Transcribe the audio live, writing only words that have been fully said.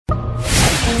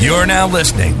You're now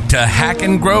listening to Hack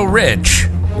and Grow Rich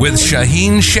with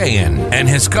Shaheen Shayan and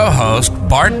his co-host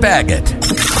Bart Baggett,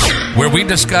 where we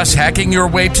discuss hacking your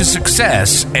way to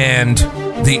success and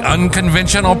the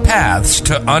unconventional paths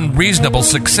to unreasonable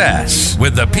success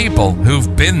with the people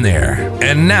who've been there.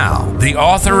 And now, the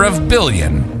author of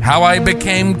Billion, How I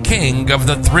Became King of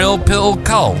the Thrill Pill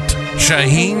Cult,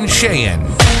 Shaheen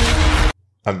Shayan.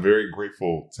 I'm very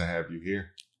grateful to have you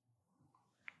here.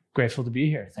 Grateful to be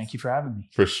here. Thank you for having me.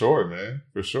 For sure, man.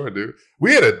 For sure, dude.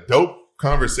 We had a dope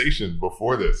conversation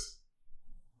before this.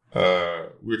 We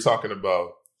were talking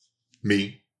about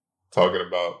me, talking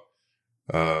about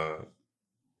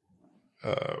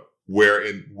where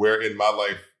in my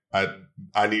life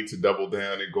I need to double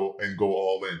down and go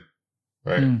all in,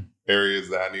 right? Areas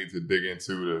that I need to dig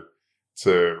into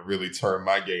to really turn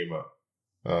my game up.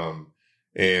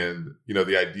 And, you know,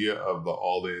 the idea of the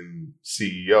all-in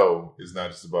CEO is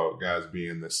not just about guys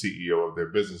being the CEO of their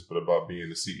business, but about being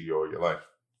the CEO of your life.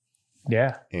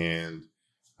 Yeah. And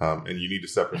you need to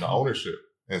step into ownership.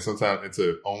 And sometimes and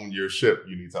to own your ship,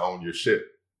 you need to own your shit.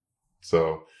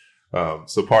 So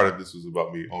part of this was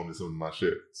about me owning some of my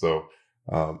shit. So,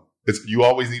 you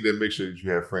always need to make sure that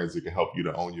you have friends that can help you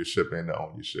to own your ship and to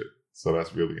own your shit. So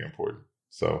that's really important.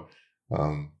 So,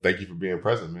 thank you for being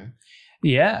present, man.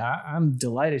 Yeah, I'm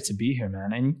delighted to be here,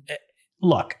 man. And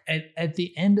look, at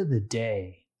the end of the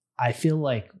day, I feel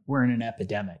like we're in an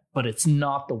epidemic, but it's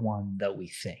not the one that we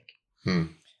think.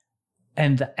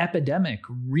 And the epidemic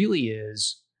really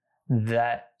is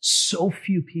that so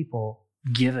few people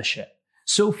give a shit.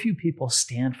 So few people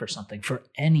stand for something, for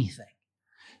anything.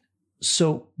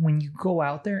 So when you go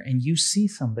out there and you see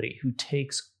somebody who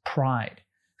takes pride,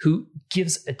 who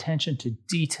gives attention to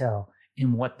detail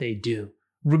in what they do,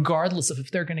 regardless of if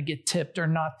they're going to get tipped or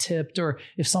not tipped, or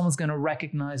if someone's going to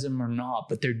recognize them or not,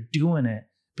 but they're doing it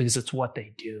because it's what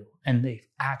they do. And they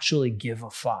actually give a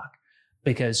fuck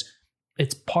because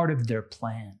it's part of their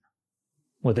plan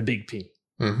with a big P.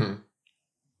 Mm-hmm.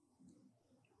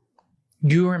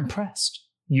 You're impressed.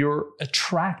 You're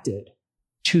attracted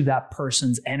to that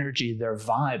person's energy, their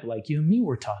vibe, like you and me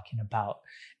were talking about.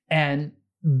 And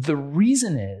the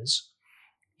reason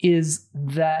is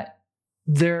that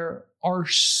there are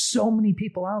so many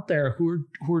people out there who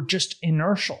are just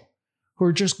inertial, who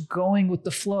are just going with the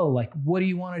flow. Like, what do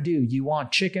you want to do? You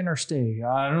want chicken or steak?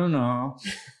 I don't know.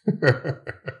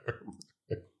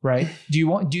 Right?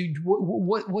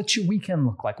 What's your weekend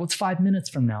look like? What's 5 minutes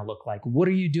from now look like? What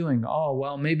are you doing? Oh,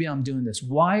 well, maybe I'm doing this.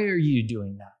 Why are you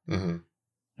doing that? Mm-hmm.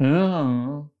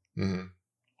 Oh. Mm-hmm.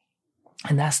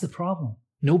 And that's the problem.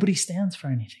 Nobody stands for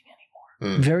anything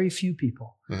anymore. Mm-hmm. Very few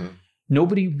people. Mm-hmm.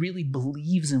 Nobody really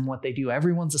believes in what they do.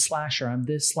 Everyone's a slasher. I'm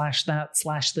this, slash that,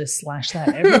 slash this, slash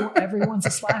that. Everyone's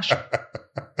a slasher.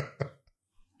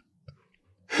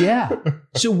 Yeah.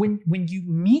 So when you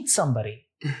meet somebody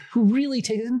who really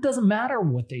takes, it doesn't matter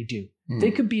what they do.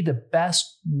 They could be the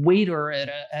best waiter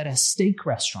at a steak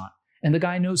restaurant. And the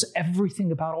guy knows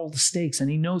everything about all the steaks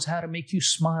and he knows how to make you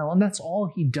smile. And that's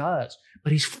all he does.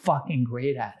 But he's fucking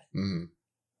great at it. Mm-hmm.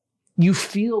 You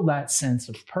feel that sense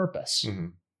of purpose. Mm-hmm.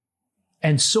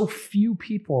 And so few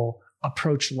people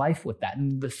approach life with that.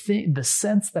 And the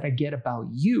sense that I get about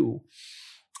you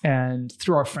and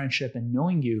through our friendship and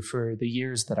knowing you for the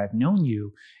years that I've known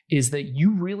you is that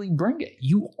you really bring it.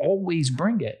 You always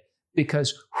bring it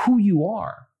because who you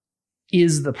are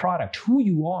is the product. Who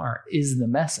you are is the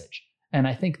message. And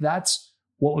I think that's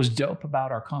what was dope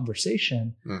about our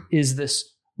conversation is this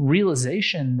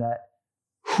realization that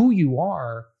who you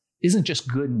are isn't just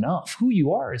good enough. Who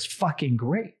you are is fucking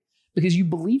great. Because you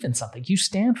believe in something. You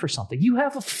stand for something. You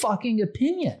have a fucking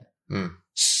opinion.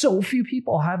 So few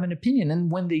people have an opinion.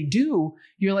 And when they do,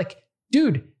 you're like,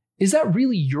 dude, is that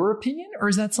really your opinion? Or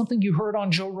is that something you heard on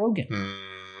Joe Rogan?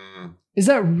 Is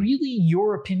that really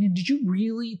your opinion? Did you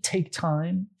really take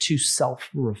time to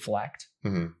self-reflect?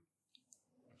 Mm-hmm.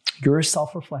 You're a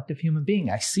self-reflective human being.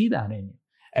 I see that in you.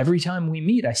 Every time we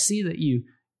meet, I see that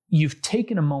you've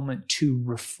taken a moment to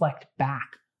reflect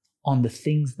back on the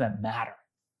things that matter.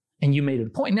 And you made it a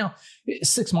point. Now,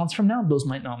 6 months from now, those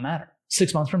might not matter.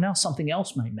 6 months from now, something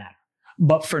else might matter.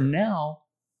 But for now,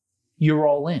 you're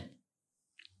all in.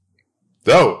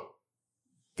 Dope.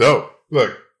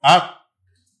 Look,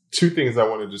 two things I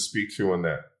wanted to speak to on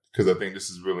that, because I think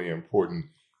this is really important.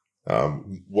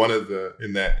 One of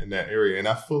in that area, and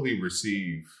I fully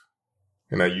receive,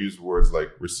 and I use words like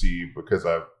receive because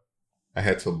I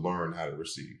had to learn how to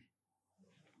receive.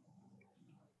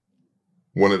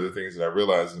 One of the things that I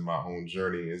realized in my own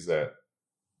journey is that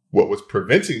what was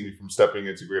preventing me from stepping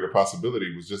into greater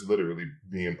possibility was just literally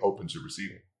being open to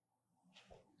receiving.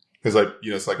 Because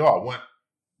it's like, oh, I want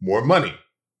more money.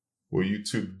 Well,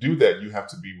 to do that, you have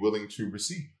to be willing to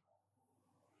receive.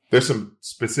 There's some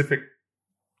specific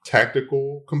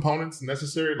tactical components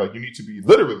necessary. Like you need to be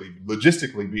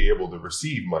logistically be able to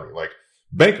receive money, like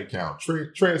bank account,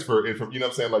 transfer info. You know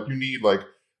what I'm saying? Like you need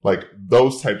like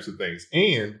those types of things.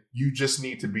 And you just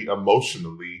need to be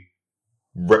emotionally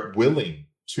willing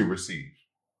to receive,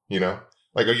 you know?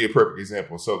 Like I'll give you a perfect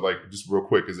example. So like just real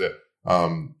quick is that,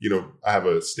 I have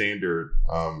a standard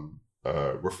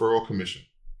referral commission.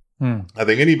 I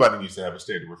think anybody needs to have a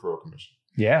standard referral commission.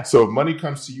 Yeah. So if money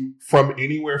comes to you from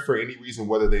anywhere for any reason,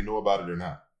 whether they know about it or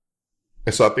not.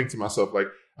 And so I think to myself, like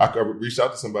I reached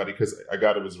out to somebody because I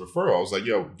got it as a referral. I was like,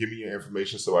 yo, give me your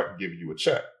information so I can give you a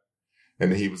check.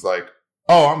 And then he was like,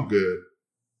 oh, I'm good.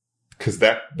 Because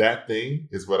that thing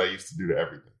is what I used to do to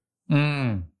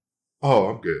everything. Oh,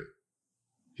 I'm good.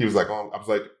 He was like, oh, I was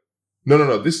like,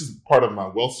 no. This is part of my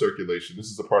wealth circulation. This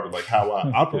is a part of like how I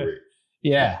operate.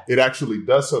 Yeah. It actually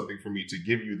does something for me to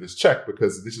give you this check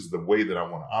because this is the way that I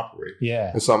want to operate.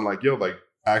 Yeah. And so I'm like, yo, like,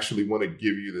 I actually want to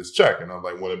give you this check. And I'm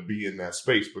like, want to be in that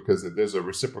space because there's a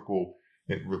reciprocal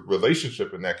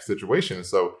relationship in that situation. And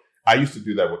so I used to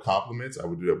do that with compliments. I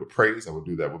would do that with praise. I would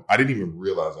do that with, I didn't even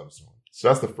realize I was doing it. So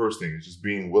that's the first thing, is just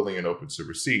being willing and open to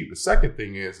receive. The second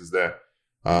thing is that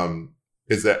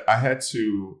I had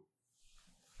to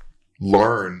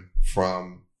learn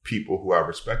from people who I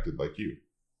respected, like you.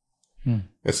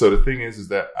 And so the thing is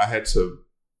that I had to,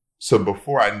 so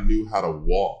before I knew how to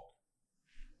walk,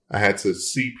 I had to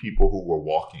see people who were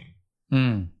walking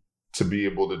to be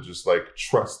able to just like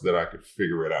trust that I could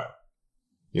figure it out,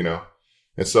 you know?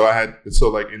 And so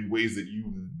like in ways that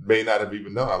you may not have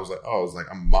even known, I was like,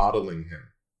 I'm modeling him,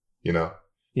 you know?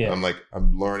 Yeah.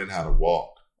 I'm learning how to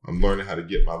walk. I'm learning how to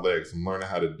get my legs. I'm learning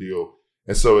how to deal.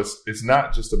 And so it's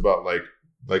not just about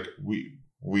but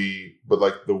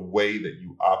like the way that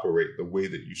you operate, the way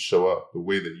that you show up, the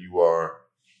way that you are,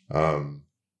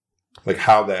 like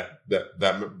how that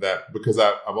because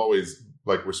I've always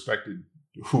like respected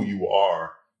who you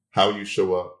are, how you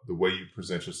show up, the way you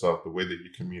present yourself, the way that you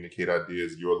communicate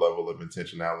ideas, your level of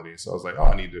intentionality. So I was like,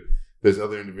 there's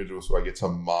other individuals who I get to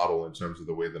model in terms of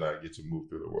the way that I get to move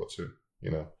through the world too, you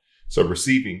know? So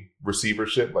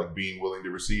receivership, like being willing to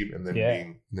receive, and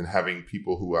then having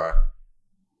people who I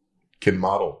can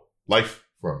model life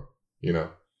from, you know,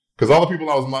 because all the people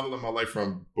I was modeling my life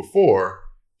from before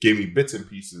gave me bits and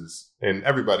pieces, and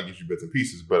everybody gives you bits and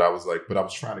pieces. But I was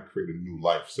trying to create a new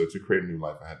life. So to create a new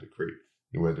life, I had to create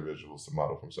new individuals to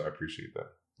model from. So I appreciate that.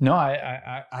 No,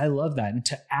 I love that. And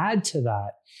to add to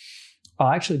that,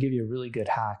 I'll actually give you a really good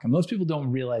hack. And most people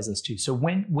don't realize this too. So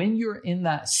when you're in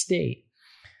that state,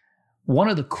 one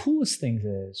of the coolest things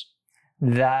is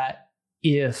that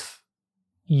if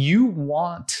you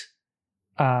want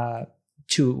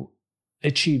to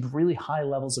achieve really high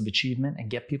levels of achievement and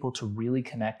get people to really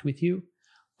connect with you,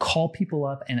 call people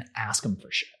up and ask them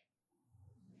for shit.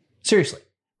 Seriously,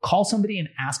 call somebody and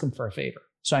ask them for a favor.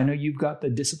 So I know you've got the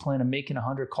discipline of making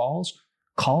 100 calls.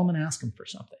 Call them and ask them for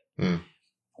something.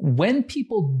 When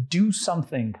people do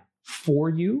something for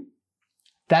you,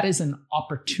 that is an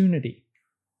opportunity.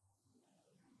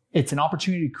 It's an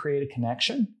opportunity to create a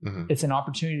connection. It's an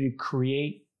opportunity to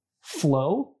create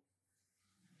flow.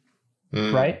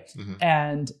 Right?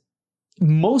 And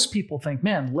most people think,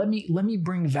 man, let me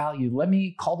bring value. Let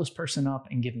me call this person up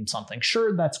and give them something.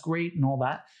 Sure, that's great and all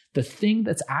that. The thing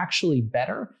that's actually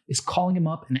better is calling them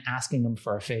up and asking them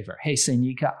for a favor. Hey,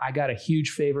 Senika, I got a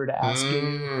huge favor to ask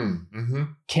you.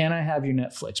 Can I have your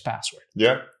Netflix password?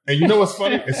 Yeah. And you know what's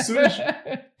funny? As soon as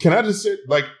can I just say,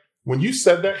 like, when you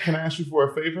said that, can I ask you for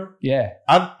a favor? Yeah.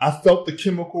 I felt the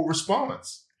chemical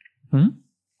response.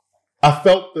 I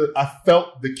felt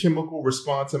the chemical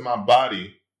response in my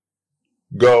body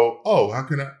go, oh, how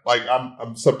can I, like, I'm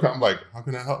like, how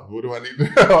can I help? What do I need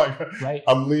to like, right.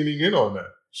 I'm leaning in on that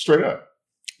straight up.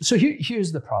 So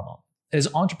here's the problem.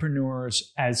 As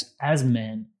entrepreneurs, as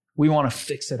men, we want to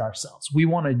fix it ourselves. We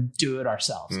want to do it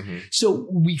ourselves. So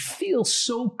we feel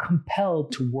so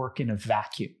compelled to work in a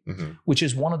vacuum, which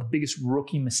is one of the biggest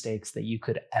rookie mistakes that you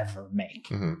could ever make.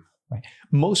 Right?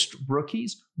 Most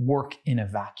rookies work in a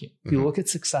vacuum. If you look at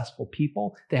successful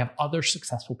people, they have other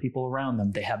successful people around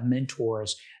them. They have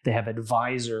mentors, they have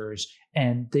advisors,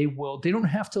 and they don't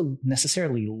have to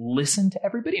necessarily listen to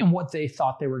everybody and what they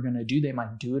thought they were going to do. They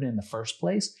might do it in the first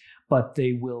place, but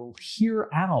they will hear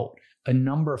out a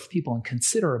number of people and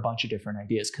consider a bunch of different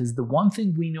ideas. Because the one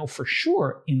thing we know for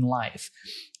sure in life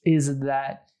is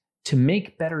that to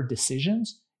make better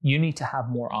decisions, you need to have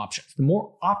more options. The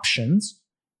more options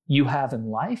you have in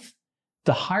life,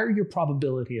 the higher your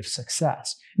probability of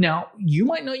success. Now, you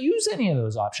might not use any of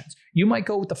those options. You might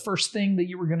go with the first thing that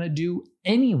you were going to do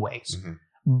anyways,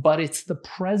 but it's the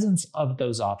presence of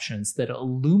those options that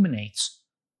illuminates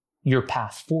your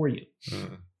path for you.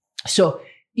 So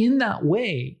in that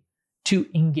way, to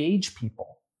engage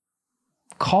people,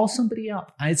 call somebody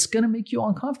up. It's going to make you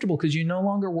uncomfortable because you're no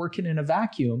longer working in a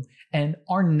vacuum. And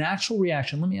our natural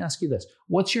reaction, let me ask you this.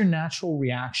 What's your natural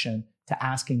reaction to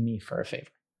asking me for a favor?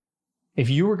 If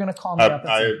you were going to call me up,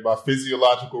 my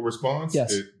physiological response,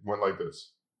 yes, it went like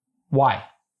this. Why?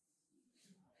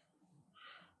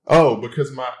 Oh,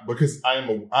 because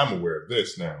I'm aware of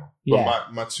this now.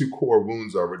 But my two core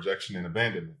wounds are rejection and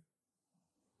abandonment.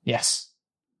 Yes.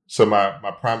 So my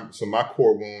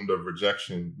core wound of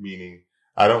rejection, meaning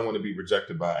I don't want to be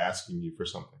rejected by asking you for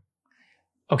something.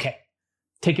 Okay.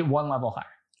 Take it one level higher.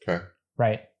 Okay.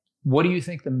 Right. What do you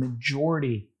think the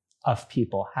majority of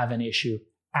people have an issue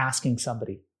asking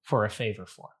somebody for a favor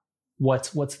for?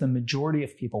 What's the majority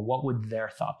of people? What would their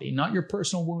thought be? Not your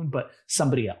personal wound, but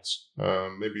somebody else.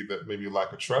 Maybe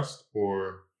lack of trust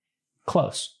or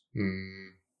close.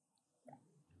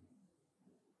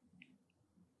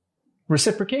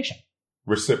 Reciprocation.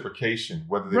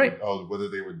 Whether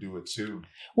they would do it too.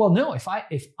 Well, no. If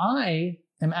I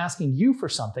am asking you for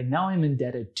something, now I'm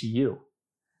indebted to you.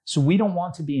 So we don't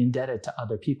want to be indebted to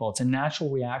other people. It's a natural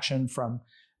reaction from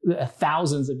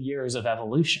thousands of years of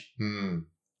evolution.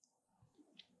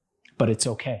 But it's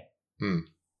okay.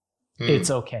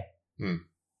 It's okay.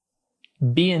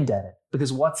 Be indebted,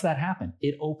 because what's that happen?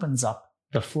 It opens up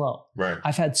the flow. Right.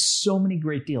 I've had so many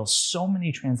great deals, so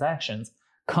many transactions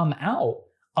come out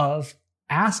of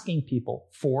asking people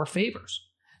for favors.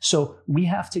 So we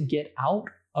have to get out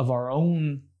of our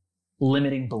own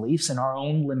limiting beliefs and our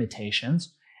own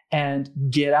limitations and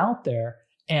get out there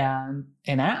and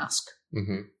ask.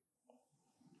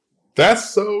 That's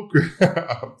so good.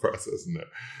 I'm processing that.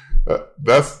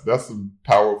 That's some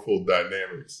powerful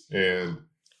dynamics, and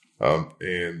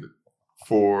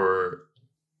for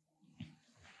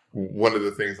one of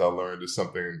the things I learned is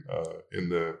something in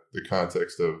the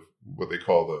context of what they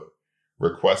call the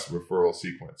request referral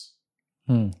sequence.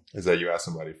 Is that you ask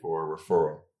somebody for a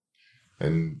referral,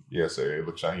 and say, hey,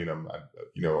 look, Shaheen,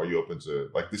 are you open to,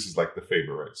 like, this is like the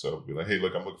favor, right? So be like, hey,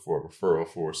 look, I'm looking for a referral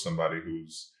for somebody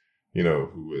who's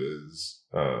who is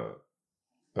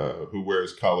who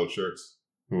wears collared shirts,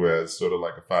 who has sort of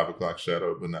like a 5 o'clock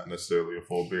shadow, but not necessarily a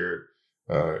full beard,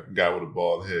 guy with a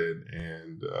bald head,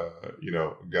 and a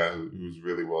guy who's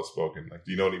really well spoken. Like,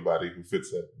 do you know anybody who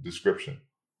fits that description?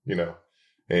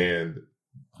 And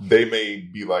they may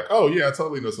be like, oh yeah, I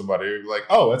totally know somebody. Or like,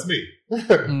 oh, that's me.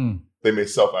 They may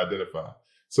self-identify.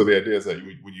 So the idea is that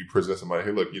when you present somebody,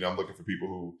 hey, look, I'm looking for people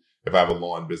who, if I have a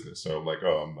lawn business, so I'm like,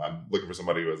 I'm looking for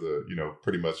somebody who has a,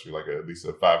 pretty much like at least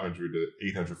a 500 to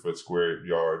 800 foot square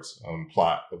yards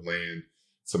plot of land,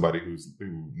 somebody who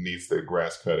needs their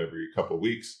grass cut every couple of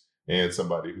weeks, and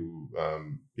somebody who,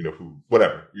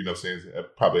 whatever, saying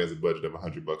probably has a budget of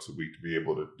 $100 a week to be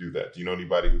able to do that. Do you know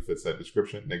anybody who fits that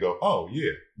description? And they go, oh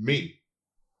yeah, me.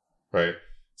 Right.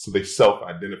 So they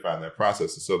self-identify in that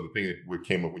process. And so the thing that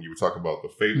came up when you were talking about the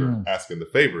favor, asking the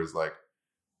favor, is like,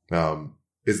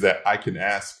 is that I can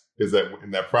ask, is that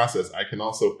in that process, I can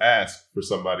also ask for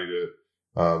somebody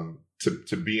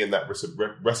to be in that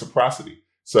reciprocity.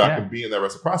 So I can be in that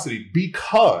reciprocity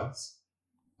because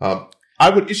I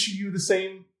would issue you the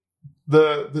same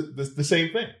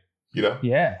same thing,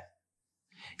 Yeah.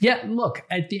 Yeah. Look,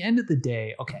 at the end of the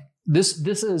day, okay, this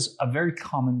is a very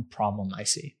common problem I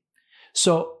see.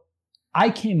 So I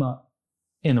came up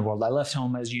in the world. I left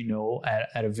home, as you know,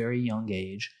 at a very young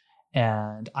age.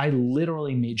 And I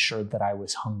literally made sure that I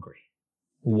was hungry.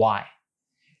 Why?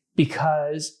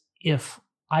 Because if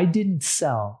I didn't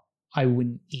sell, I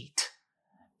wouldn't eat.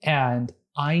 And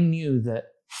I knew that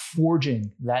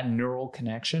forging that neural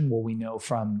connection, what we know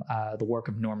from the work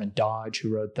of Norman Dodge,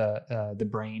 who wrote The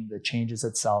Brain That Changes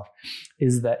Itself,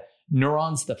 is that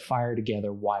neurons that fire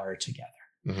together wire together.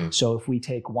 So if we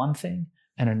take one thing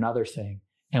and another thing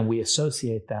and we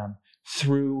associate them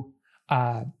through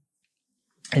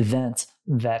events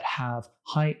that have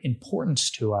high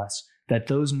importance to us, that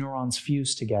those neurons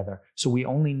fuse together. So we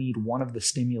only need one of the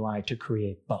stimuli to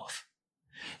create both.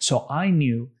 So I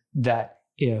knew that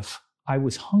if I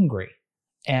was hungry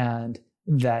and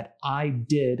that I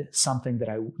did something that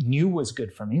I knew was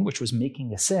good for me, which was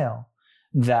making a sale,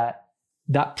 that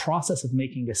process of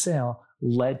making a sale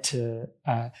led to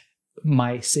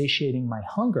my satiating my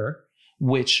hunger,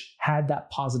 which had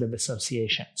that positive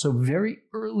association. So very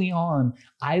early on,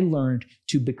 I learned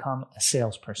to become a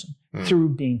salesperson through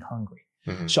being hungry.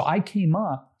 So I came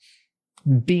up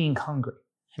being hungry.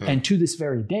 And to this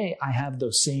very day, I have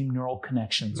those same neural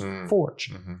connections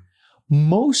forged.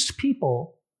 Most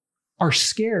people are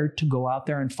scared to go out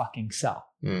there and fucking sell.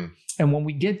 And when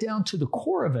we get down to the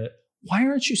core of it, why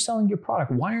aren't you selling your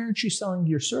product? Why aren't you selling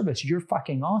your service? You're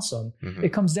fucking awesome.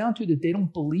 It comes down to that they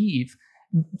don't believe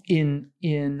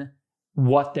in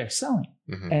what they're selling.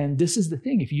 And this is the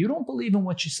thing. If you don't believe in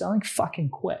what you're selling, fucking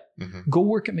quit. Go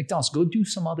work at McDonald's. Go do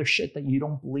some other shit that you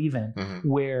don't believe in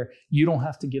where you don't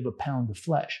have to give a pound of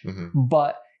flesh.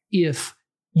 But if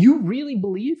you really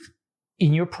believe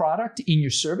in your product, in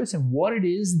your service, and what it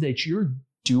is that you're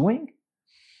doing,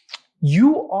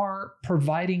 you are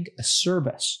providing a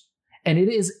service. And it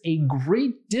is a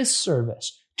great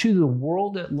disservice to the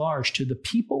world at large, to the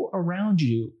people around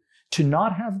you, to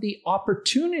not have the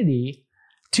opportunity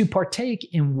to partake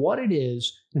in what it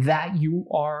is that you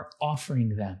are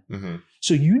offering them.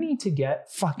 So you need to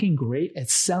get fucking great at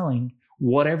selling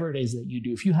whatever it is that you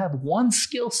do. If you have one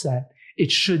skill set,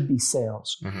 it should be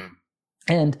sales.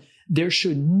 And there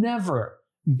should never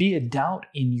be a doubt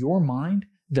in your mind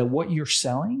that what you're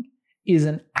selling is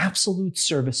an absolute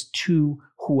service to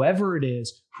whoever it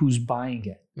is who's buying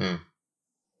it.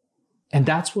 And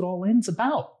that's what all in's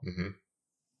about.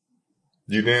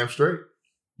 You damn straight.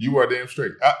 You are damn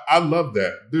straight. I love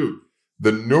that. Dude,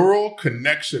 the neural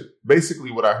connection,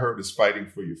 basically what I heard is fighting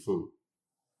for your food.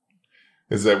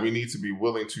 Is that we need to be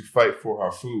willing to fight for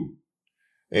our food.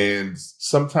 And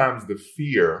sometimes the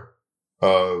fear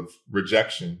of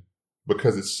rejection,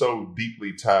 because it's so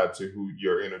deeply tied to who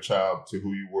your inner child, to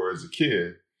who you were as a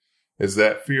kid, is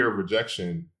that fear of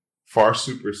rejection far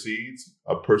supersedes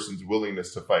a person's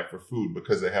willingness to fight for food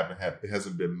because it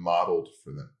hasn't been modeled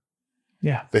for them.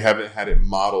 Yeah. They haven't had it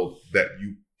modeled that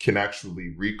you can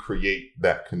actually recreate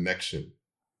that connection,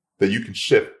 that you can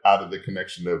shift out of the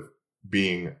connection of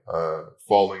being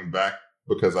falling back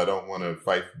because I don't want to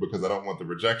fight, because I don't want the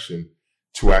rejection,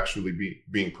 to actually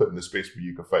being put in the space where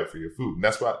you can fight for your food. And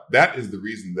that is the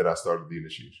reason that I started the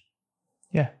initiation.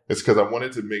 Yeah. It's because I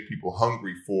wanted to make people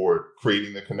hungry for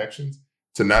creating the connections,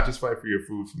 to not just fight for your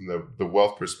food from the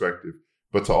wealth perspective,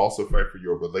 but to also fight for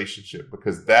your relationship,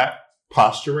 because that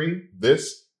posturing,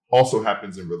 this also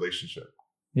happens in relationship.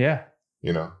 Yeah.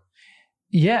 You know?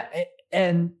 Yeah.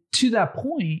 And to that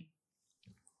point,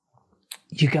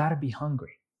 you got to be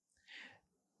hungry.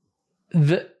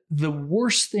 The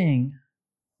worst thing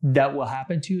that will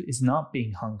happen to you is not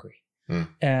being hungry.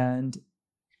 And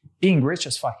being rich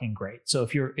is fucking great. So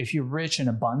if you're rich and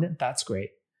abundant, that's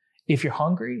great. If you're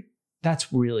hungry,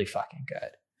 that's really fucking good.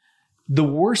 The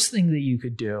worst thing that you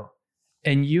could do,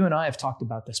 and you and I have talked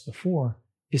about this before,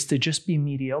 is to just be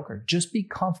mediocre. Just be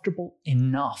comfortable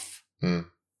enough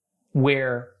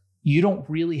where you don't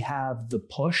really have the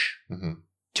push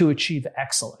to achieve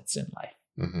excellence in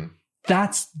life.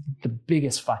 That's the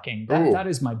biggest fucking, that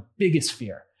is my biggest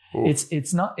fear. Ooh.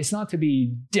 It's not to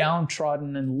be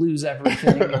downtrodden and lose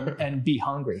everything and be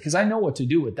hungry, because I know what to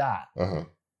do with that.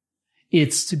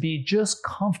 It's to be just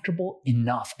comfortable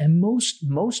enough. And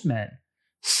most men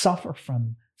suffer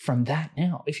from that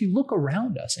now. If you look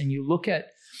around us and you look at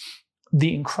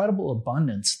the incredible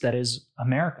abundance that is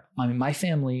America. I mean, my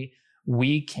family,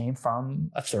 we came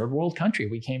from a third world country.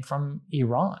 We came from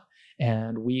Iran.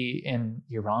 And in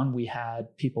Iran, we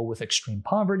had people with extreme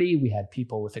poverty. We had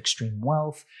people with extreme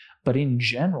wealth. But in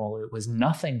general, it was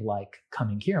nothing like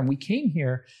coming here. And we came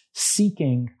here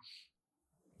seeking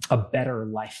a better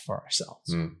life for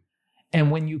ourselves. And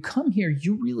when you come here,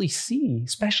 you really see,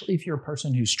 especially if you're a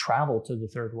person who's traveled to the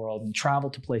third world and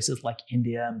traveled to places like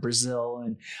India and Brazil,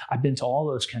 and I've been to all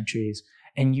those countries,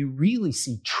 and you really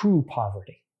see true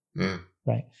poverty,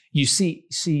 right? You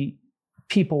see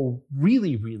people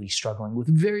really, really struggling with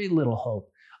very little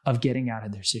hope of getting out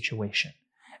of their situation.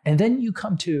 And then you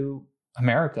come to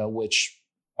America, which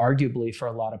arguably for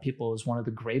a lot of people is one of the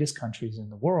greatest countries in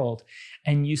the world.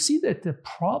 And you see that the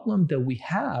problem that we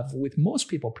have with most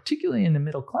people, particularly in the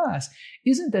middle class,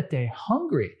 isn't that they're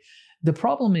hungry. The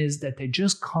problem is that they're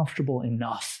just comfortable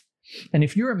enough. And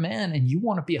if you're a man and you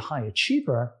want to be a high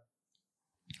achiever,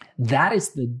 that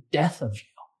is the death of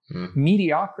you.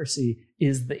 Mediocrity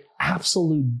is the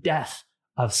absolute death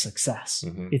of success.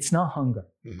 It's not hunger.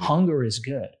 Hunger is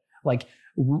good. Like,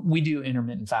 we do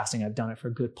intermittent fasting. I've done it for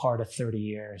a good part of 30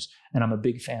 years, and I'm a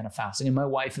big fan of fasting. And my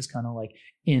wife is kind of like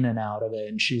in and out of it,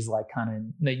 and she's like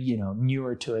kind of,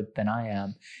 newer to it than I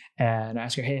am. And I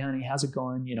ask her, "Hey, honey, how's it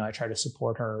going?" I try to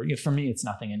support her. For me, it's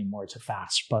nothing anymore to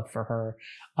fast, but for her,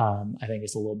 I think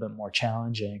it's a little bit more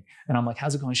challenging. And I'm like,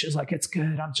 "How's it going?" She's like, "It's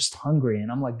good. I'm just hungry." And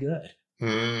I'm like, "Good.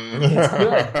 It's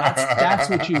good. That's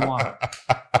what you want.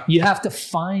 You have to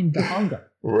find the hunger.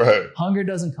 Right. Hunger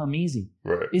doesn't come easy.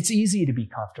 Right. It's easy to be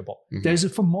comfortable.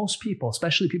 For most people,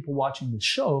 especially people watching this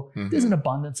show, there's an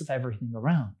abundance of everything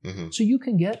around. So you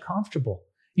can get comfortable.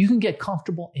 You can get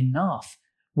comfortable enough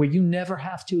where you never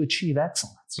have to achieve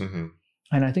excellence.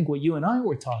 And I think what you and I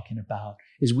were talking about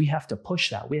is we have to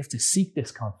push that. We have to seek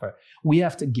discomfort. We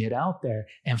have to get out there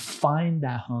and find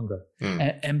that hunger.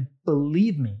 And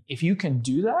believe me, if you can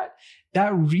do that,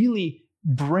 that really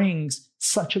brings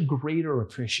such a greater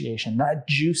appreciation. That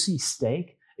juicy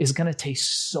steak is going to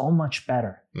taste so much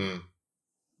better.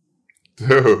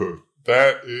 Dude,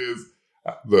 that is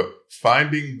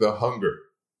finding the hunger.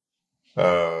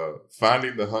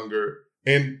 Finding the hunger.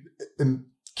 And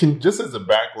just as a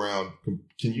background,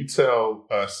 can you tell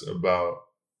us about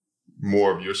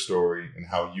more of your story and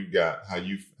how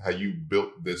you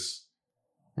built this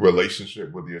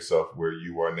relationship with yourself where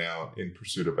you are now in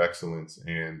pursuit of excellence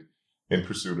and in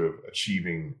pursuit of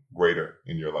achieving greater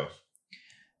in your life?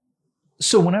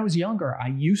 So when I was younger, I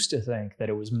used to think that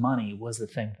money was the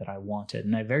thing that I wanted.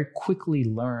 And I very quickly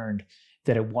learned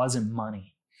that it wasn't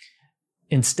money.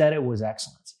 Instead, it was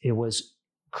excellence. It was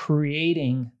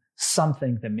creating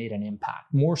something that made an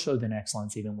impact. More so than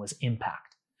excellence even was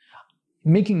impact.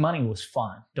 Making money was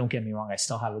fun. Don't get me wrong. I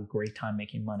still have a great time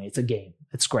making money. It's a game.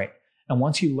 It's great. And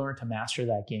once you learn to master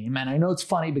that game, and I know it's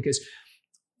funny because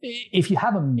if you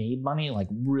haven't made money, like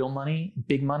real money,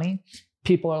 big money,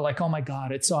 people are like, oh my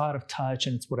God, it's so out of touch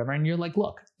and it's whatever. And you're like,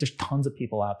 look, there's tons of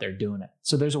people out there doing it.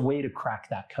 So there's a way to crack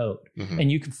that code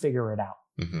and you can figure it out.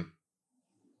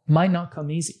 Might not come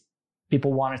easy.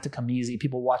 People want it to come easy.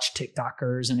 People watch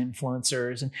TikTokers and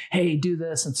influencers and, hey, do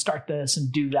this and start this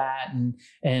and do that.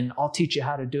 And I'll teach you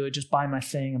how to do it. Just buy my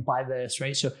thing and buy this,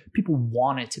 right? So people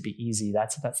want it to be easy.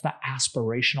 That's the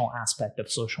aspirational aspect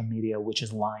of social media, which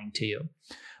is lying to you.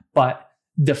 But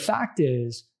the fact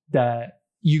is that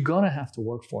you're going to have to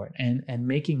work for it. And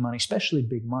making money, especially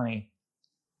big money,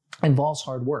 involves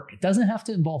hard work. It doesn't have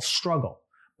to involve struggle,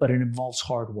 but it involves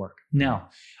hard work. Now,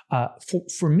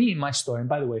 for me, my story, and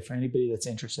by the way, for anybody that's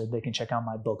interested, they can check out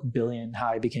my book, Billion,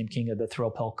 How I Became King of the Thrill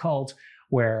Pill Cult,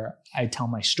 where I tell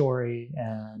my story.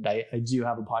 And I do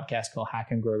have a podcast called Hack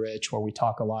and Grow Rich, where we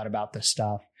talk a lot about this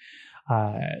stuff.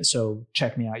 So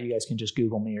check me out. You guys can just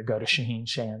Google me or go to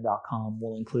ShaheenShayan.com.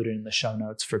 We'll include it in the show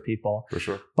notes for people. For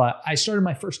sure. But I started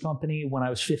my first company when I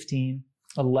was 15.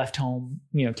 I left home,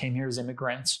 came here as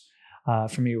immigrants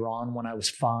from Iran when I was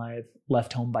 5,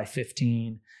 left home by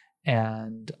 15.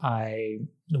 And I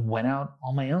went out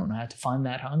on my own. I had to find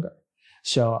that hunger.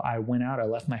 So I went out, I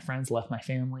left my friends, left my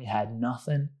family, had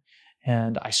nothing.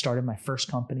 And I started my first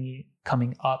company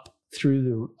coming up through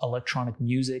the electronic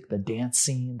music, the dance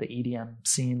scene, the EDM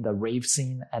scene, the rave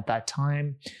scene at that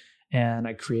time. And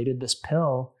I created this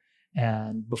pill.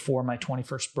 And before my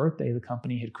 21st birthday, the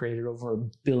company had created over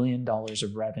 $1 billion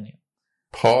of revenue.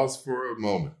 Pause for a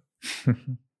moment.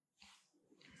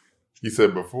 You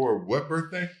said before what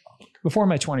birthday? Before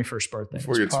my 21st birthday.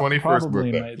 Before your 21st probably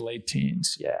birthday. Probably my late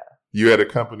teens, yeah. You had a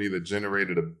company that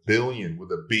generated $1 billion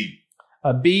with a B.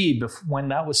 A B, when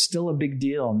that was still a big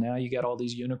deal. Now you got all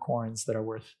these unicorns that are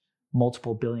worth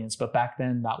multiple billions. But back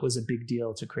then, that was a big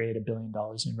deal to create $1 billion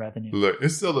in revenue. Look,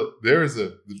 it's still there is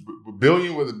a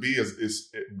billion with a B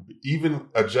is even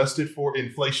adjusted for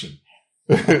inflation.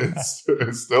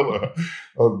 it's still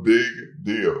a big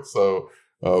deal. So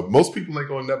most people ain't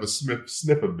gonna never sniff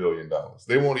 $1 billion.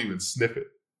 They won't even sniff it.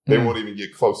 They won't even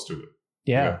get close to it.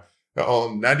 Yeah.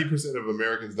 90% of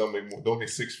Americans don't make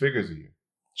 6 figures a year.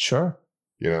 Sure.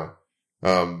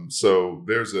 So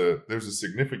there's a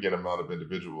significant amount of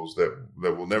individuals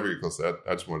that will never get close to that.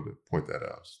 I just wanted to point that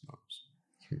out.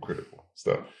 Some critical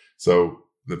stuff. So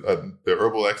the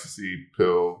herbal ecstasy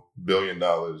pill, $1 billion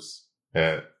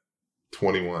at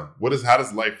 21. How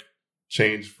does life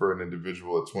change for an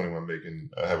individual at 21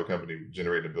 have a company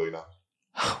generating $1 billion?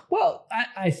 Well,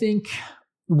 I think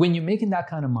when you're making that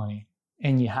kind of money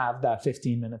and you have that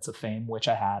 15 minutes of fame, which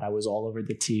I had, I was all over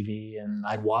the TV and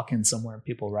I'd walk in somewhere and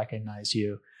people recognize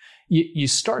you. You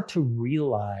start to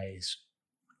realize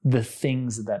the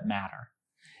things that matter.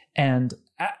 And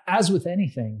as with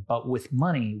anything, but with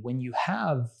money, when you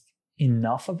have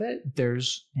enough of it,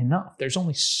 there's enough. There's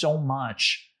only so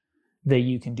much that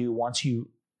you can do once you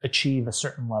achieve a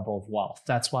certain level of wealth.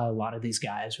 That's why a lot of these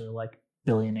guys are like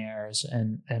billionaires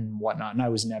and whatnot. And I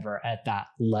was never at that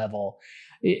level.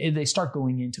 They start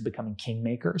going into becoming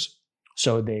kingmakers.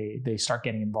 So they start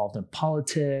getting involved in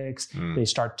politics. They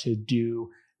start to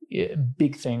do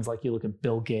big things like you look at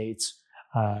Bill Gates.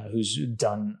 who's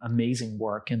done amazing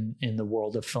work in the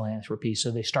world of philanthropy.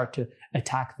 So they start to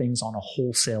attack things on a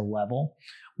wholesale level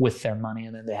with their money,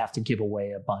 and then they have to give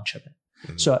away a bunch of it.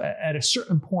 Mm-hmm. So at a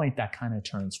certain point, that kind of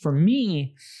turns. For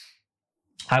me,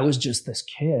 I was just this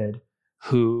kid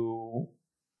who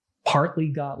partly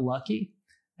got lucky,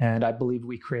 and I believe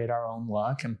we create our own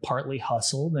luck, and partly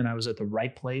hustled, and I was at the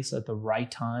right place at the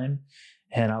right time,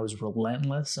 and I was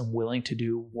relentless and willing to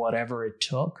do whatever it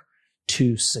took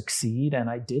to succeed. And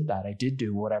I did that. I did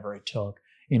do whatever it took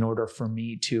in order for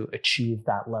me to achieve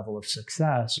that level of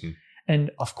success. Mm.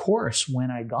 And of course,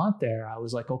 when I got there, I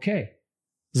was like, okay,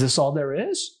 is this all there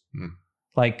is? Mm.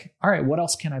 Like, all right, what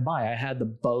else can I buy? I had the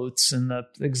boats and the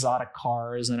exotic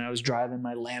cars, and I was driving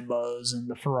my Lambos and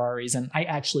the Ferraris, and I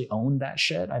actually owned that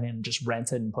shit. I didn't just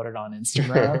rent it and put it on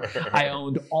Instagram. I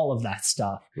owned all of that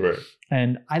stuff. Right.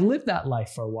 And I lived that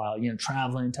life for a while,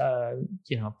 traveling to,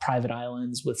 private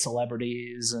islands with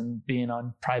celebrities and being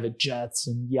on private jets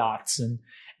and yachts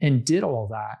and did all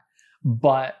that.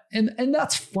 But, and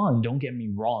that's fun. Don't get me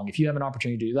wrong. If you have an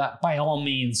opportunity to do that, by all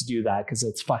means do that, because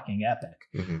it's fucking epic.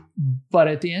 Mm-hmm. But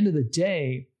at the end of the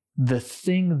day, the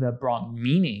thing that brought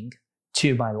meaning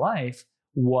to my life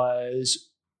was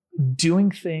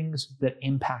doing things that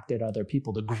impacted other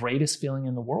people. The greatest feeling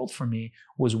in the world for me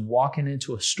was walking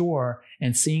into a store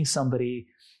and seeing somebody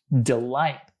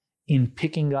delight in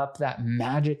picking up that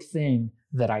magic thing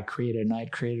that I created. And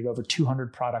I'd created over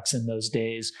 200 products in those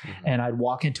days. Mm-hmm. And I'd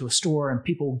walk into a store and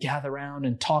people would gather around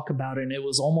and talk about it. And it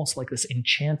was almost like this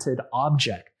enchanted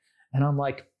object. And I'm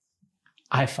like,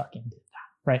 I fucking did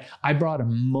that, right? I brought a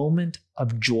moment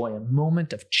of joy, a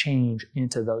moment of change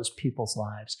into those people's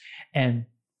lives. And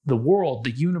the world,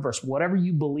 the universe, whatever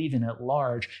you believe in at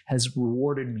large, has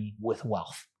rewarded me with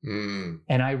wealth. Mm.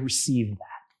 And I received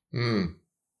that. Mm.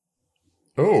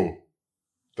 Oh,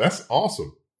 that's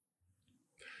awesome.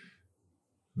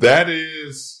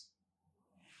 That's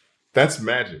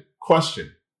magic.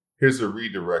 Question. Here's a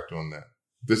redirect on that.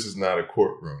 This is not a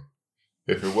courtroom.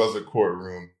 If it was a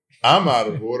courtroom, I'm out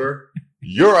of order.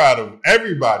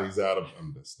 Everybody's out of,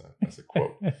 that's a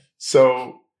quote.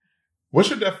 So what's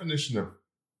your definition of,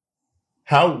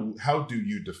 how do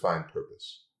you define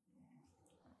purpose?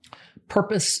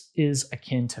 Purpose is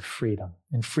akin to freedom.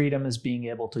 And freedom is being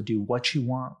able to do what you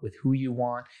want, with who you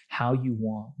want, how you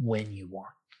want, when you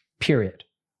want. Period.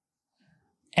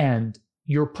 And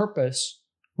your purpose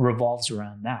revolves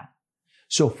around that.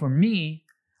 So for me,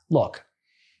 look,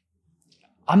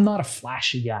 I'm not a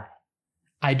flashy guy.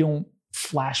 I don't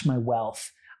flash my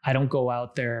wealth. I don't go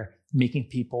out there making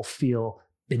people feel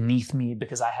beneath me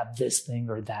because I have this thing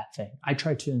or that thing. I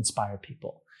try to inspire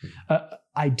people.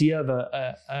 Idea of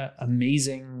a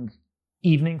amazing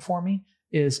evening for me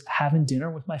is having dinner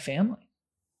with my family,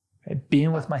 right?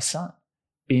 Being with my son,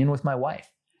 being with my wife,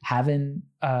 having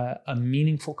a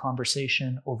meaningful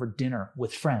conversation over dinner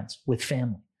with friends, with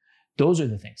family. Those are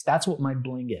the things. That's what my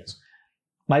bling is.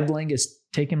 My bling is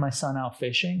taking my son out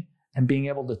fishing and being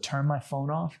able to turn my phone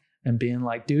off and being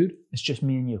like, dude, it's just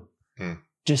me and you,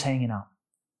 just hanging out.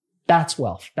 That's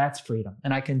wealth. That's freedom.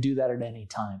 And I can do that at any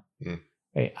time.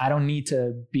 Right? I don't need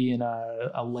to be in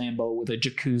a Lambo with a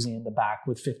jacuzzi in the back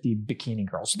with 50 bikini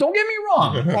girls. Don't get me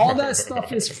wrong. All that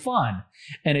stuff is fun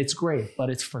and it's great, but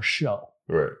it's for show.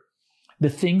 Right. The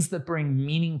things that bring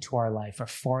meaning to our life are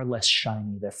far less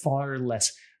shiny. They're far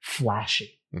less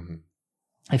flashy. Mm-hmm.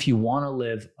 If you want to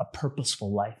live a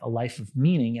purposeful life, a life of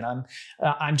meaning, and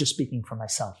I'm just speaking for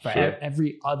myself, right? Sure.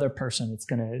 Every other person, it's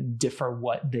going to differ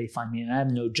what they find meaning. I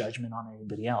have no judgment on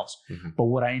anybody else. Mm-hmm. But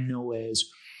what I know is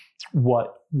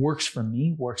what works for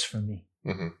me works for me.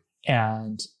 Mm-hmm.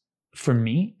 And for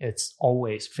me, it's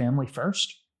always family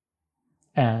first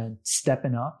and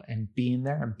stepping up and being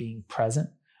there and being present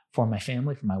for my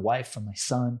family, for my wife, for my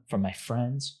son, for my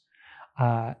friends.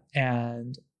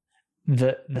 And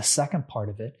the second part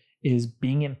of it is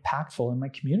being impactful in my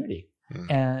community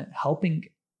and helping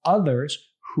others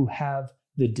who have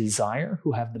the desire,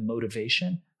 who have the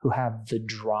motivation, who have the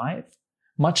drive,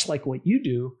 much like what you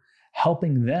do,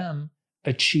 helping them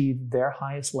achieve their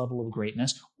highest level of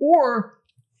greatness, or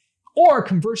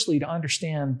conversely, to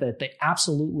understand that they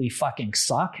absolutely fucking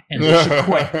suck and they should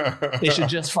quit. They should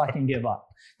just fucking give up.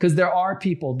 Because there are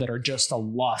people that are just a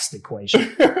lost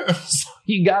equation. So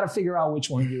you got to figure out which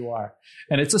one you are.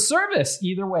 And it's a service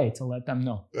either way to let them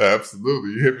know.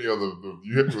 Absolutely. You hit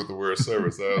me with the word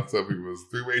service. I tell people there's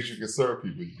 3 ways you can serve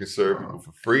people. You can serve people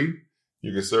for free,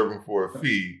 you can serve them for a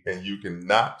fee, and you can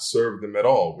not serve them at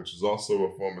all, which is also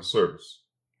a form of service.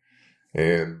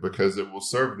 And because it will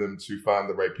serve them to find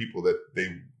the right people that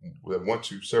want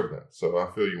to serve them. So I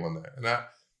feel you on that.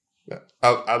 And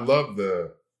I love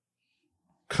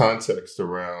context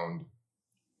around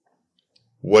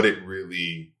what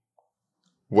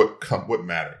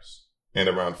matters, and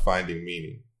around finding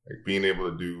meaning, like being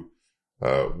able to do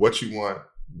what you want,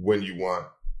 when you want,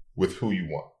 with who you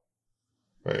want.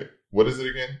 Right? What is it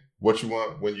again? What you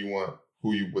want, when you want,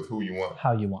 with who you want,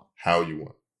 how you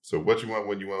want. So what you want,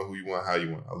 when you want, who you want, how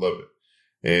you want. I love it.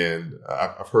 And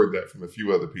I've heard that from a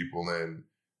few other people.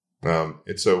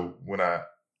 And so when I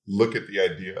look at the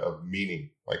idea of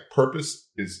meaning, like purpose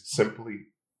is simply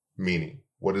meaning.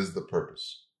 What is the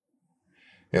purpose?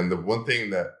 And the one thing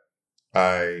that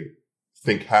I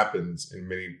think happens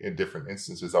in different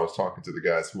instances, I was talking to the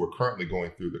guys who are currently going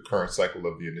through the current cycle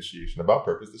of the initiation about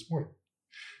purpose this morning.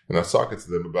 And I was talking to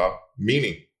them about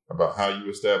meaning, about how you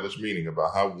establish meaning,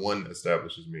 about how one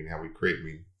establishes meaning, how we create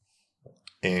meaning.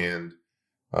 And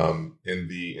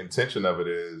the intention of it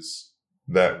is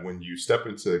that when you step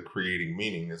into creating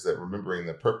meaning, is that remembering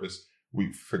that purpose,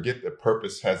 we forget that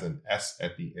purpose has an S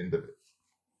at the end of it.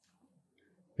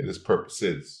 It is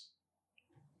purposes.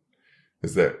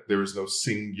 Is that there is no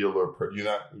singular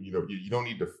you don't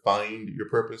need to find your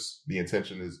purpose. The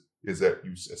intention is that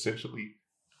you essentially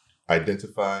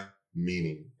identify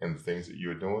meaning in the things that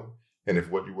you're doing. And if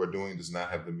what you are doing does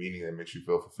not have the meaning that makes you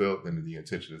feel fulfilled, then the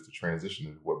intention is to transition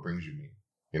into what brings you meaning.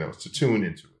 It's to tune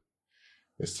into it.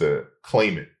 It's to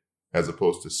claim it, as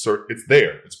opposed to search. It's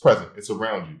there. It's present. It's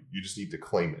around you. You just need to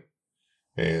claim it.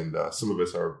 And some of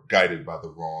us are guided by the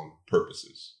wrong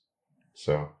purposes.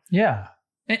 So yeah.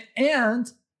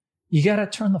 And you got to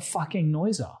turn the fucking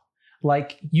noise off.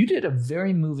 Like, you did a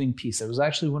very moving piece. It was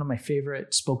actually one of my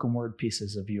favorite spoken word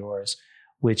pieces of yours,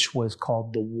 which was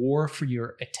called The War for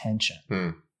Your Attention.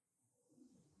 And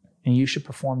you should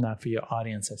perform that for your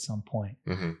audience at some point.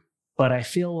 Mm-hmm. But I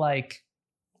feel like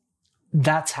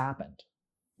that's happened.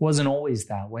 Wasn't always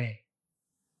that way.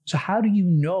 So how do you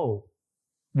know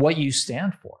what you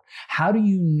stand for? How do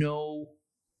you know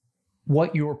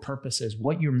what your purpose is,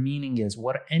 what your meaning is,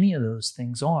 what any of those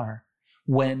things are,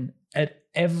 when at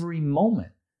every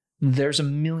moment there's a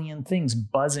million things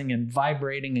buzzing and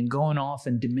vibrating and going off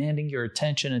and demanding your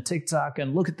attention, and TikTok,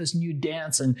 and look at this new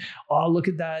dance, and oh, look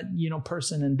at that,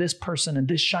 person and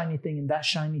this shiny thing and that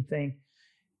shiny thing.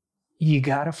 You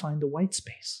got to find the white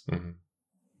space. Mm-hmm.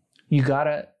 You got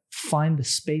to find the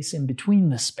space in between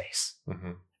the space.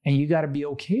 Mm-hmm. And you got to be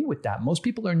okay with that. Most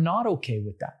people are not okay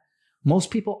with that.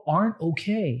 Most people aren't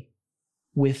okay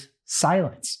with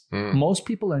silence. Most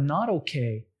people are not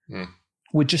okay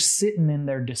with just sitting in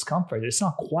their discomfort. It's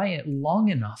not quiet long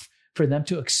enough for them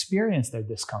to experience their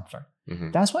discomfort.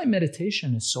 Mm-hmm. That's why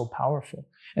meditation is so powerful.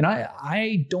 And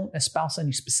I don't espouse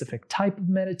any specific type of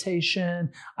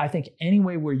meditation. I think any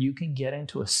way where you can get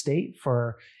into a state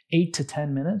for 8 to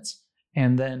 10 minutes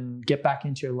and then get back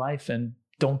into your life and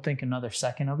don't think another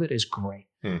second of it is great.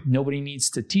 Nobody needs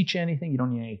to teach you anything. You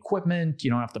don't need any equipment. You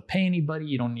don't have to pay anybody.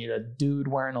 You don't need a dude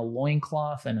wearing a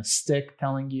loincloth and a stick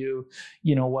telling you,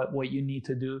 what you need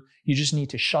to do. You just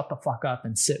need to shut the fuck up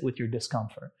and sit with your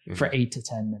discomfort for 8 to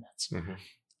 10 minutes. Mm-hmm.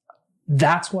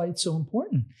 That's why it's so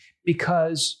important,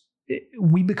 because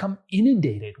we become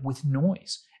inundated with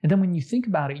noise. And then when you think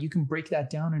about it, you can break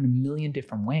that down in a million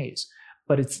different ways.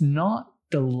 But it's not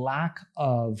the lack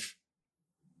of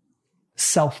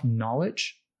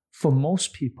self-knowledge. For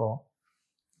most people,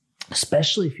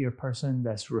 especially if you're a person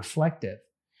that's reflective,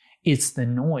 it's the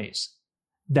noise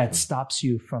that stops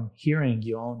you from hearing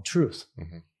your own truth.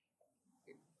 Mm-hmm.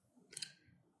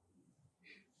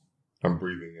 I'm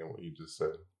breathing in what you just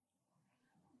said.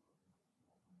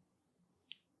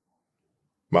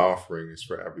 My offering is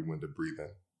for everyone to breathe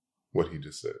in what he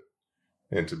just said,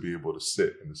 and to be able to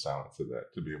sit in the silence of that,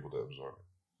 to be able to absorb it.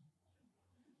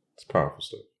 It's powerful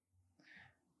stuff.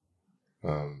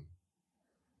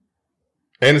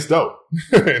 And it's dope.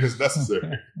 And it's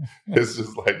necessary. It's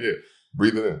just like,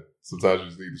 breathe it in. Sometimes you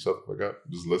just need to shut the fuck up,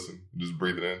 just listen, just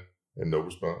breathe it in, and no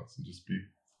response, and just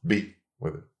be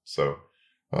with it. So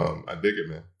I dig it,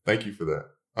 man. Thank you for that.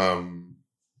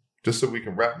 Just so we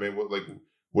can wrap, man,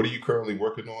 what are you currently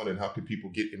working on, and how can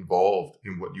people get involved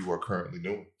in what you are currently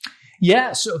doing?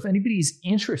 Yeah, so if anybody's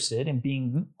interested in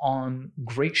being on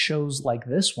great shows like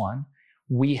this one,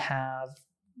 we have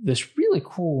this really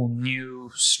cool new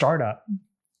startup,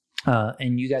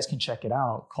 and you guys can check it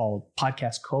out, called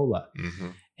Podcast Cola. Mm-hmm.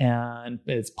 And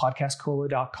it's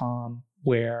podcastcola.com,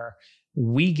 where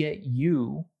we get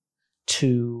you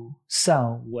to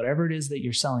sell whatever it is that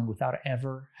you're selling without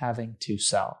ever having to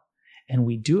sell. And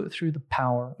we do it through the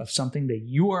power of something that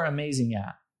you are amazing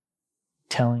at,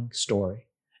 telling story.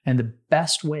 And the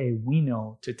best way we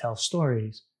know to tell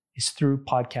stories is through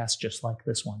podcasts just like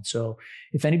this one. So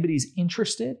if anybody's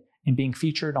interested in being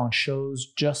featured on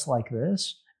shows just like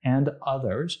this and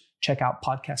others. Check out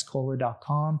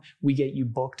podcastcola.com. We get you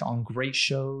booked on great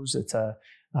shows. It's a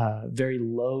very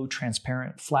low,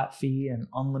 transparent, flat fee and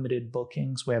unlimited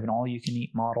bookings. We have an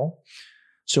all-you-can-eat model.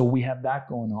 So we have that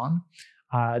going on.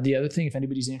 The other thing, if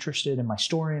anybody's interested in my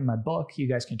story and my book, you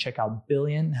guys can check out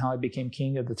Billion, How I Became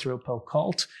King of the Thrill Pill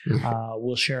Cult.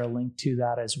 We'll share a link to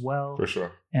that as well. For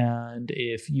sure. And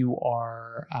if you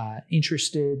are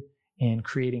interested in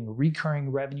creating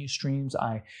recurring revenue streams,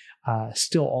 I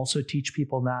still also teach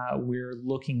people that. We're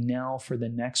looking now for the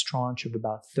next tranche of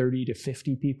about 30 to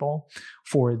 50 people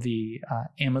for the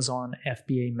Amazon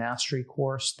FBA Mastery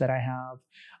course that I have.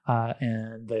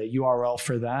 And the URL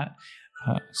for that,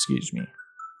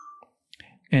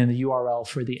 and the URL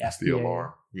for the FBA. The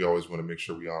alarm. We always want to make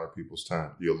sure we honor people's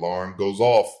time. The alarm goes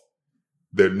off.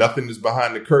 Nothing is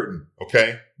behind the curtain.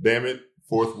 Okay, damn it,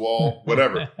 fourth wall,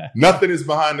 whatever. Nothing is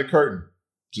behind the curtain.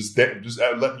 Just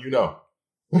letting you know.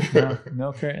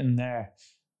 No curtain there.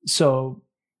 So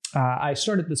I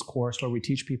started this course where we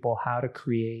teach people how to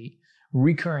create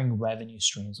recurring revenue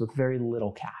streams with very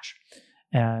little cash.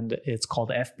 And it's called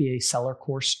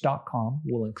FBAsellercourse.com.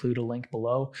 We'll include a link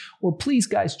below. Or please,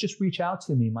 guys, just reach out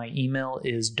to me. My email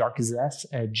is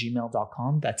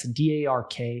darkzess@gmail.com. That's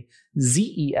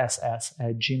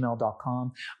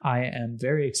DARKZESS@gmail.com. I am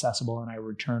very accessible and I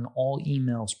return all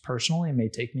emails personally. It may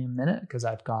take me a minute because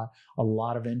I've got a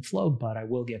lot of inflow, but I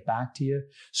will get back to you.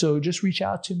 So just reach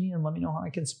out to me and let me know how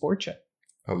I can support you.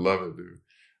 I love it, dude.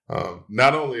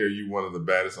 Not only are you one of the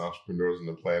baddest entrepreneurs on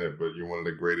the planet, but you're one of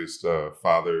the greatest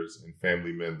fathers and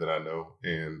family men that I know,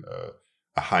 and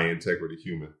a high integrity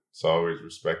human. So I always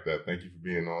respect that. Thank you for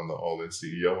being on the All In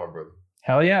CEO, my brother.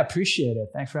 Hell yeah, appreciate it.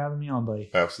 Thanks for having me on, buddy.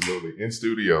 Absolutely. In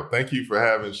studio. Thank you for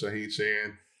having Shaheen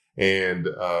Shayan. And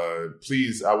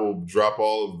please, I will drop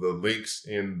all of the links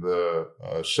in the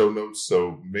show notes.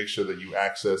 So make sure that you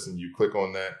access and you click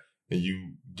on that and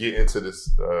you get into this,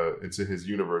 into his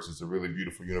universe. It's a really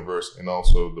beautiful universe. And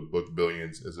also the book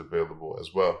Billions is available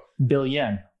as well.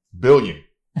 Billion.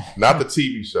 Not the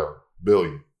TV show.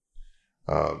 Billion.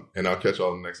 And I'll catch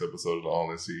y'all in the next episode of the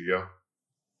All In CEO.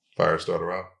 Fire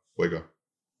starter out. Wake up.